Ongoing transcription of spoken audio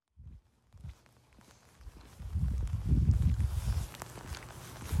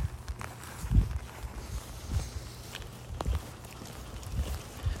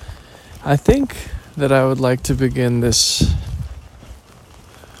I think that I would like to begin this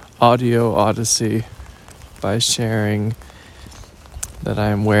audio odyssey by sharing that I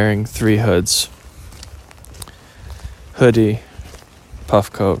am wearing 3 hoods: hoodie,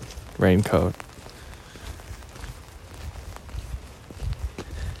 puff coat, raincoat.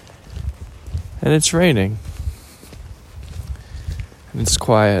 And it's raining. And it's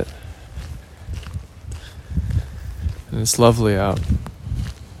quiet. And it's lovely out.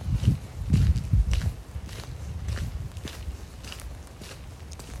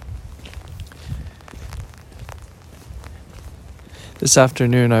 This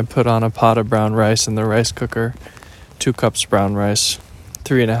afternoon I put on a pot of brown rice in the rice cooker, 2 cups brown rice,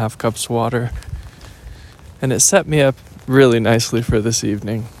 3.5 cups water, and it set me up really nicely for this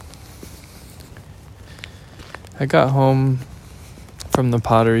evening. I got home from the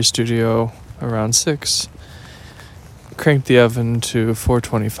pottery studio around 6, cranked the oven to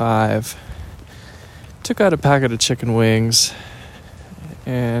 425, took out a packet of chicken wings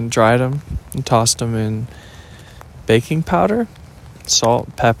and dried them and tossed them in baking powder.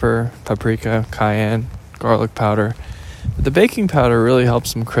 Salt, pepper, paprika, cayenne, garlic powder. But the baking powder really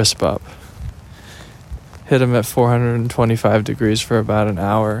helps them crisp up. Hit them at 425 degrees for about an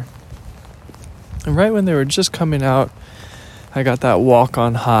hour. And right when they were just coming out, I got that walk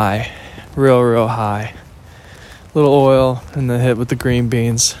on high, real high. Little oil and then hit with the green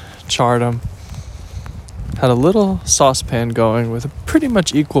beans, charred them. Had a little saucepan going with pretty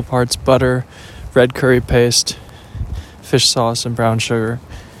much equal parts butter, red curry paste, fish sauce, and brown sugar.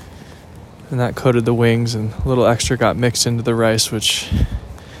 And that coated the wings, and a little extra got mixed into the rice, which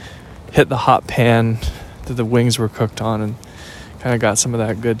hit the hot pan that the wings were cooked on and kind of got some of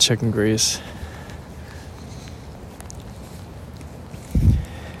that good chicken grease.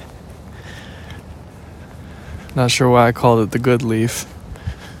 Not sure why I called it the good leaf.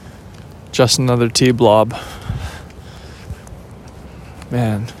 Just another tea blob.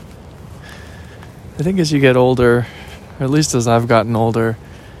 Man, I think as you get older, or at least as I've gotten older,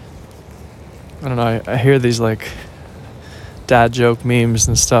 I don't know, I hear these like dad joke memes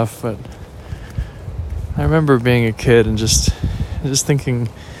and stuff, but I remember being a kid and just thinking,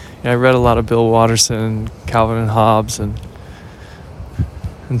 I read a lot of Bill Watterson and Calvin and Hobbes and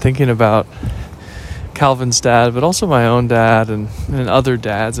thinking about Calvin's dad, but also my own dad and other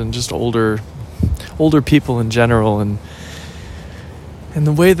dads and just older people in general, and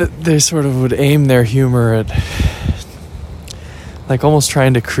the way that they sort of would aim their humor at like almost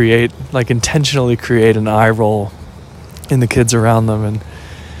trying to create, like intentionally create an eye roll in the kids around them. And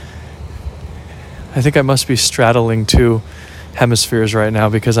I think I must be straddling 2 hemispheres right now,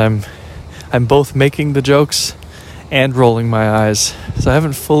 because I'm both making the jokes and rolling my eyes. So I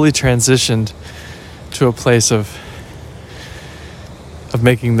haven't fully transitioned to a place of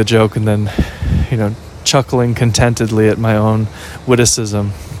making the joke and then, chuckling contentedly at my own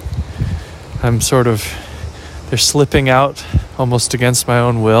witticism. I'm sort of, they're slipping out almost against my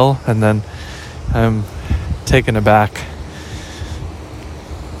own will, and then I'm taken aback.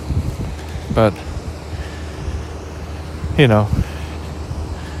 But,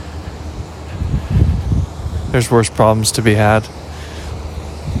 there's worse problems to be had.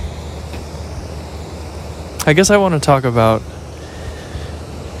 I guess I want to talk about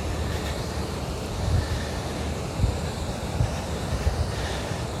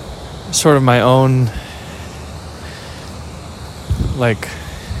sort of my own like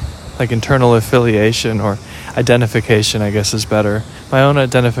internal affiliation or identification, I guess is better. My own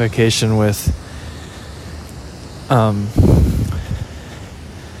identification with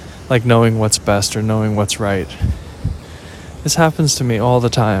like knowing what's best or knowing what's right. This happens to me all the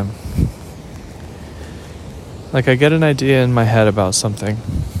time. Like I get an idea in my head about something,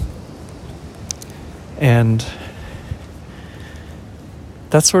 and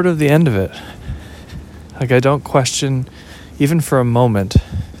that's sort of the end of it. Like I don't question even for a moment,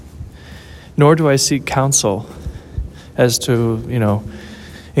 nor do I seek counsel as to,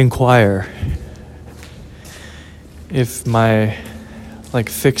 inquire if my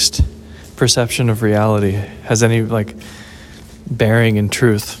fixed perception of reality has any bearing in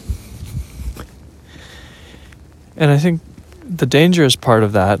truth. And I think the dangerous part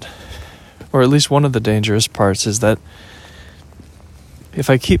of that, or at least one of the dangerous parts, is that if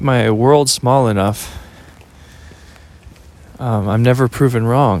I keep my world small enough, I'm never proven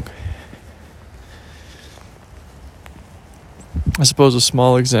wrong. I suppose a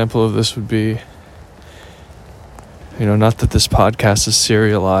small example of this would be, not that this podcast is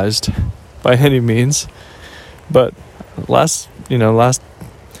serialized by any means, but last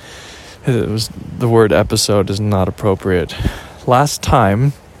it was, the word episode is not appropriate. Last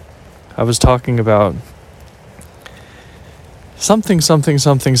time I was talking about something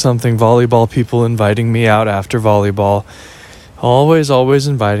volleyball people inviting me out after volleyball. Always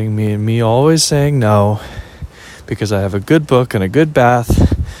inviting me, and me always saying no because I have a good book and a good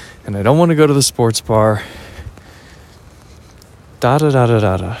bath and I don't want to go to the sports bar. Da.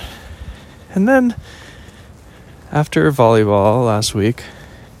 And then after volleyball last week,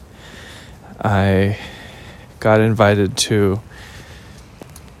 I got invited to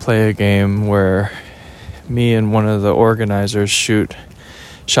play a game where me and one of the organizers shoot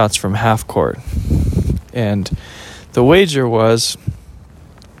shots from half court. And the wager was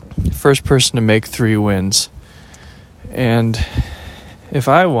first person to make 3 wins. And if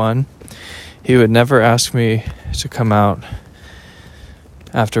I won, he would never ask me to come out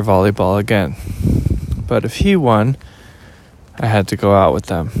after volleyball again. But if he won, I had to go out with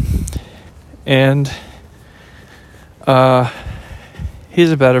them. And he's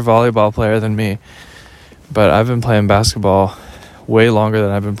a better volleyball player than me. But I've been playing basketball way longer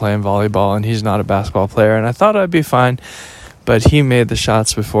than I've been playing volleyball, and he's not a basketball player. And I thought I'd be fine, but he made the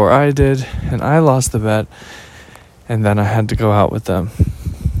shots before I did, and I lost the bet. And then I had to go out with them.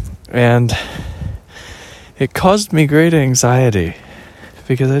 And it caused me great anxiety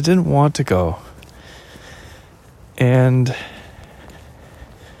because I didn't want to go. And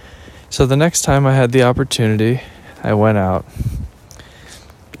so the next time I had the opportunity, I went out.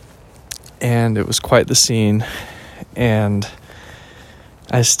 And it was quite the scene. And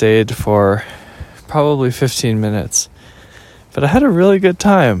I stayed for probably 15 minutes. But I had a really good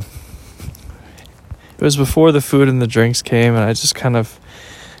time. It was before the food and the drinks came, and I just kind of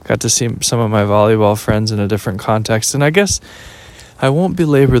got to see some of my volleyball friends in a different context. And I guess I won't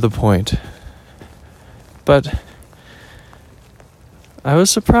belabor the point, but I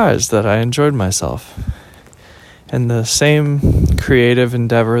was surprised that I enjoyed myself. And the same creative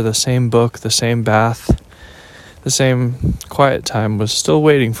endeavor, the same book, the same bath, the same quiet time was still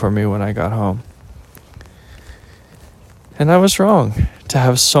waiting for me when I got home. And I was wrong to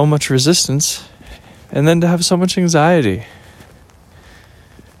have so much resistance and then to have so much anxiety.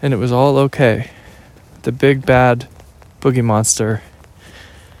 And it was all okay. The big bad boogie monster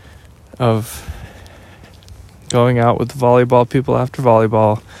of going out with the volleyball people after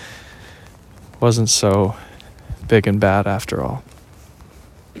volleyball wasn't so big and bad after all.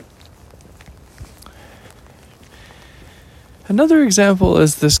 Another example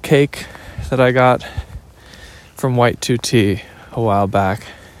is this cake that I got from White 2T a while back.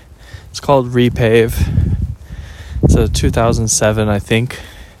 It's called Repave. It's a 2007, I think.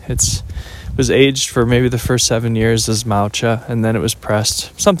 It was aged for maybe the first 7 years as Maucha, and then it was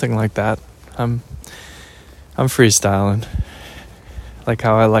pressed, something like that. I'm freestyling, like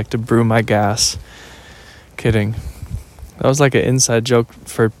how I like to brew my gas. Kidding. That was like an inside joke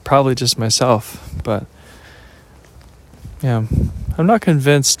for probably just myself, but yeah, I'm not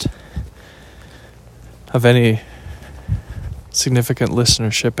convinced of any significant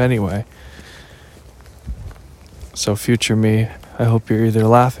listenership anyway. So future me, I hope you're either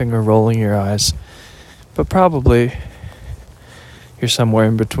laughing or rolling your eyes, but probably you're somewhere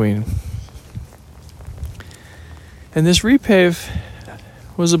in between. And this Repave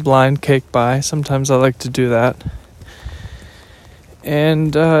was a blind cake buy. Sometimes I like to do that.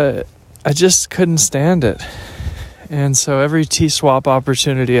 And I just couldn't stand it. And so every T-swap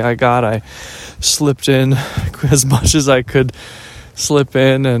opportunity I got, I slipped in as much as I could slip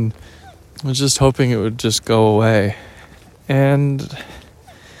in, and was just hoping it would just go away. And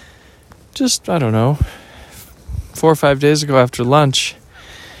just, I don't know, 4 or 5 days ago after lunch,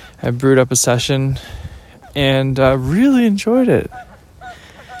 I brewed up a session and really enjoyed it.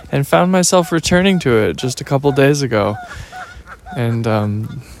 And found myself returning to it just a couple days ago. And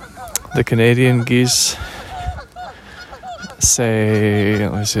the Canadian geese say,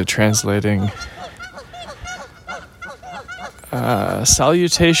 let me see, translating,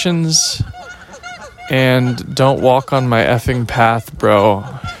 salutations and don't walk on my effing path, bro.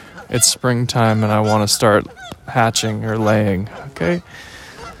 It's springtime and I want to start hatching or laying, okay?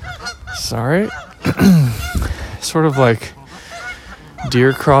 Sorry. Sort of like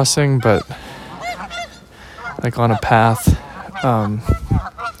deer crossing, but like on a path.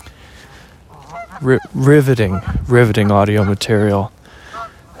 Riveting audio material.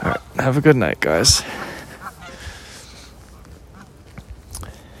 All right, have a good night, guys.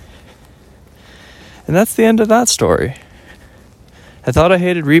 And that's the end of that story. I thought I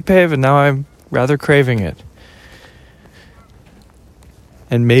hated Repave, and now I'm rather craving it.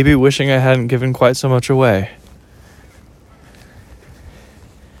 And maybe wishing I hadn't given quite so much away.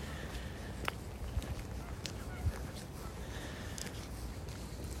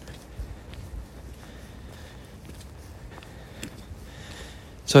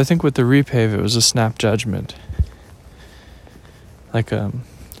 So I think with the repave, it was a snap judgment. Like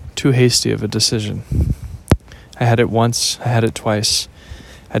too hasty of a decision. I had it once, I had it twice.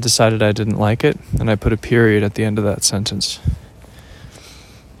 I decided I didn't like it, and I put a period at the end of that sentence.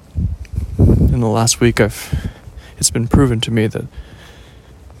 In the last week, it's been proven to me that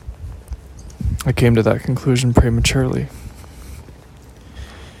I came to that conclusion prematurely.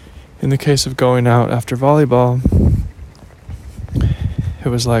 In the case of going out after volleyball, it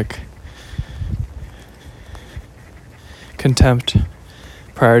was like contempt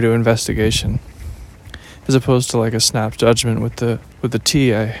prior to investigation, as opposed to like a snap judgment with the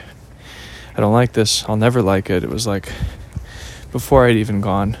T. I don't like this. I'll never like it. It was like before I'd even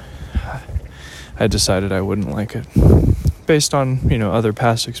gone, I decided I wouldn't like it, based on other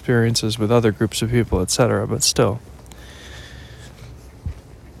past experiences with other groups of people, etc. But still,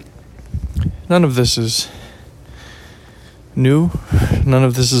 none of this is new. None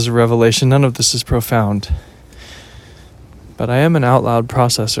of this is a revelation. None of this is profound. But I am an out loud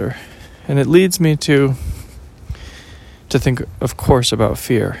processor, and it leads me to think, of course, about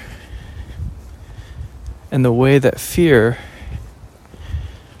fear. And the way that fear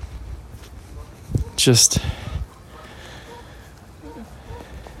just,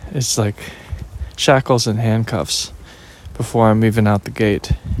 it's like shackles and handcuffs before I'm even out the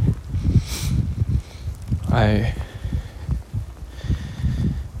gate. I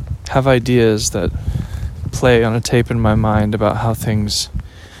have ideas that play on a tape in my mind about how things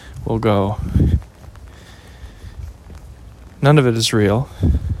will go. None of it is real.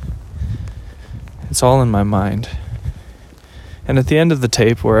 It's all in my mind. And at the end of the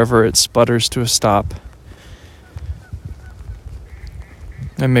tape, wherever it sputters to a stop,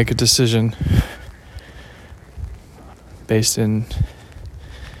 I make a decision based in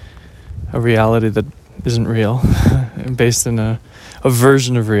a reality that isn't real, and based in a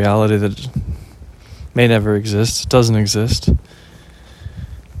version of reality that may never exist, doesn't exist.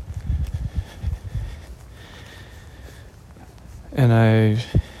 And I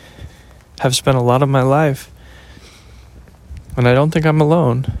have spent a lot of my life, and I don't think I'm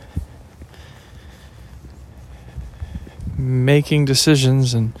alone, making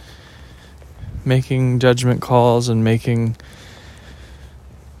decisions and making judgment calls and making,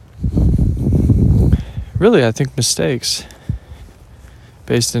 really, I think, mistakes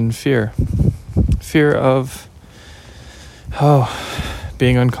based in fear. Fear of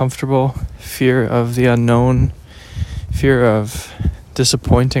being uncomfortable, fear of the unknown, fear of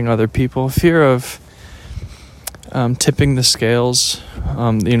disappointing other people, fear of tipping the scales,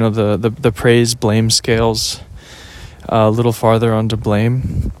 the praise-blame scales a little farther onto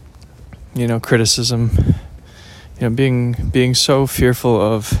blame, criticism, being so fearful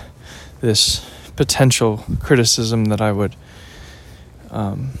of this potential criticism that I would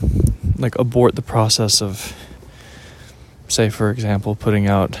abort the process of, say, for example, putting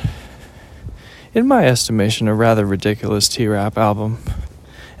out, in my estimation, a rather ridiculous T-rap album.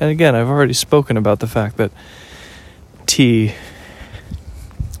 And again, I've already spoken about the fact that T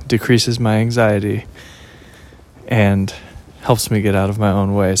decreases my anxiety and helps me get out of my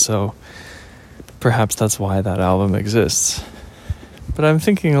own way, so perhaps that's why that album exists. But I'm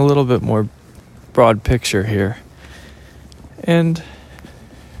thinking a little bit more broad picture here. And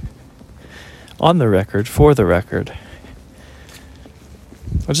on the record, for the record,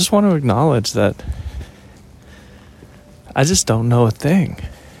 I just want to acknowledge that I just don't know a thing.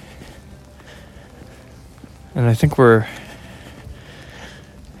 And I think we're,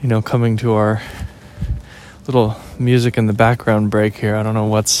 coming to our little music in the background break here. I don't know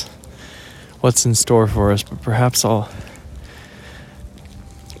what's in store for us, but perhaps I'll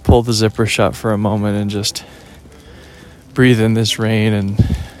pull the zipper shut for a moment and just breathe in this rain and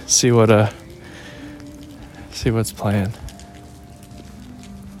see what's playing.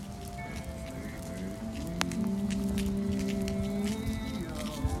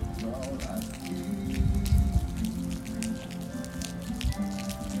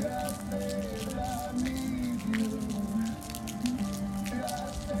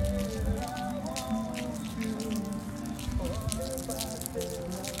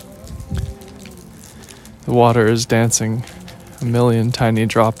 The water is dancing a million tiny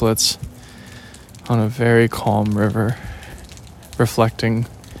droplets on a very calm river, reflecting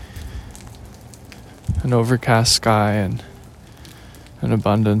an overcast sky and an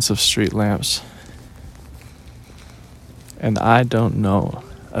abundance of street lamps. And I don't know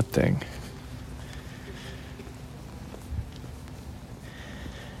a thing.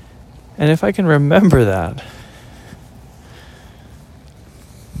 And if I can remember that,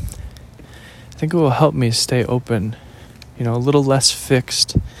 I think it will help me stay open a little less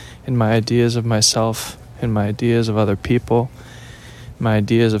fixed in my ideas of myself, in my ideas of other people, my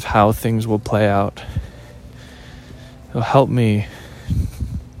ideas of how things will play out. It'll help me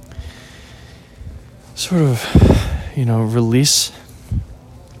sort of, release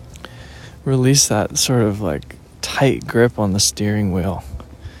that sort of like tight grip on the steering wheel.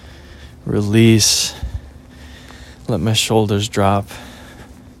 Release. Let my shoulders drop.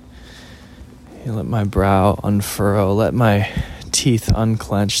 Let my brow unfurrow. Let my teeth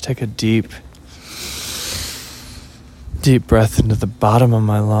unclench. Take a deep breath into the bottom of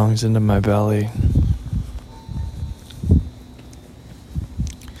my lungs, into my belly.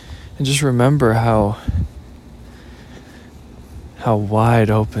 And just remember how wide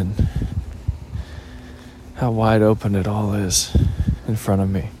open it all is in front of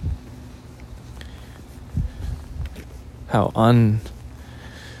me. How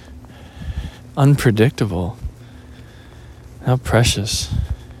unpredictable, how precious.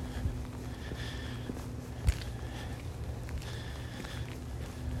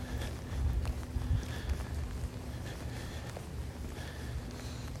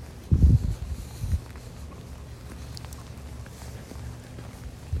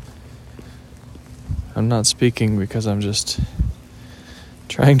 I'm not speaking because I'm just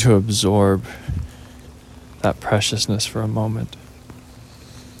trying to absorb that preciousness for a moment.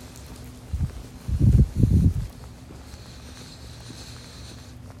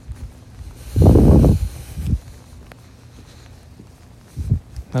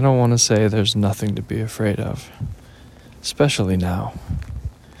 I don't want to say there's nothing to be afraid of, especially now,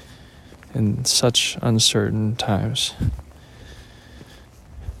 in such uncertain times.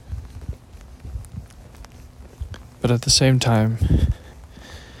 But at the same time,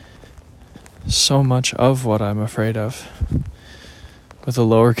 so much of what I'm afraid of, with a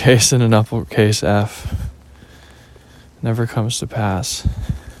lowercase and an uppercase F, never comes to pass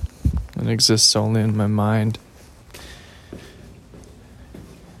and exists only in my mind.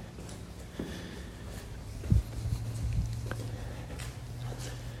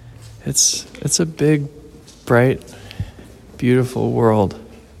 It's a big, bright, beautiful world.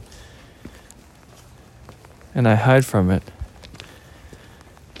 And I hide from it.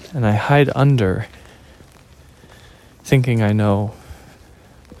 And I hide under, thinking I know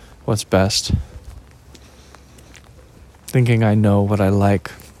what's best. Thinking I know what I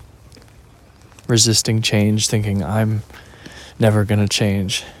like. Resisting change, thinking I'm never gonna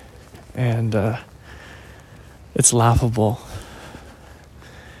change. And it's laughable.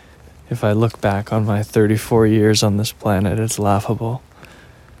 If I look back on my 34 years on this planet, it's laughable.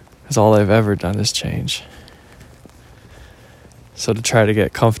 Because all I've ever done is change. So to try to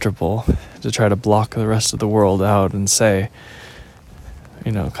get comfortable, to try to block the rest of the world out and say,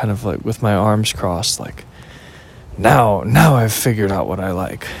 kind of like with my arms crossed, like, now I've figured out what I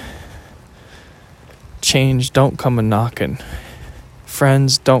like. Change, don't come a knocking.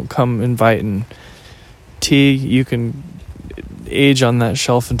 Friends, don't come inviting. Tea, you can age on that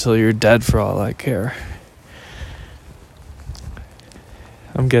shelf until you're dead for all I care.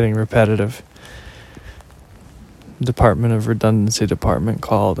 I'm getting repetitive. Department of Redundancy department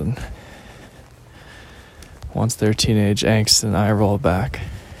called and wants their teenage angst, and I roll back.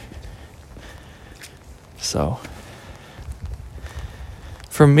 So,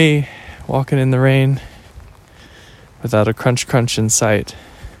 from me, walking in the rain without a crunch in sight,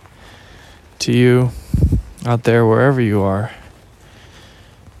 to you out there wherever you are,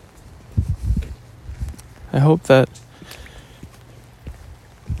 I hope that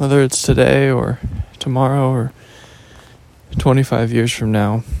whether it's today or tomorrow or 25 years from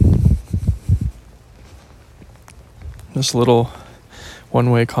now, this little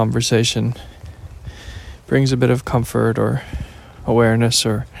one-way conversation brings a bit of comfort or awareness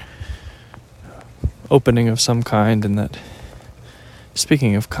or opening of some kind, and that,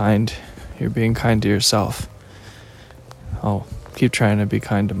 speaking of kind, you're being kind to yourself. I'll keep trying to be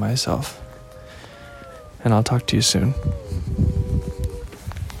kind to myself, and I'll talk to you soon.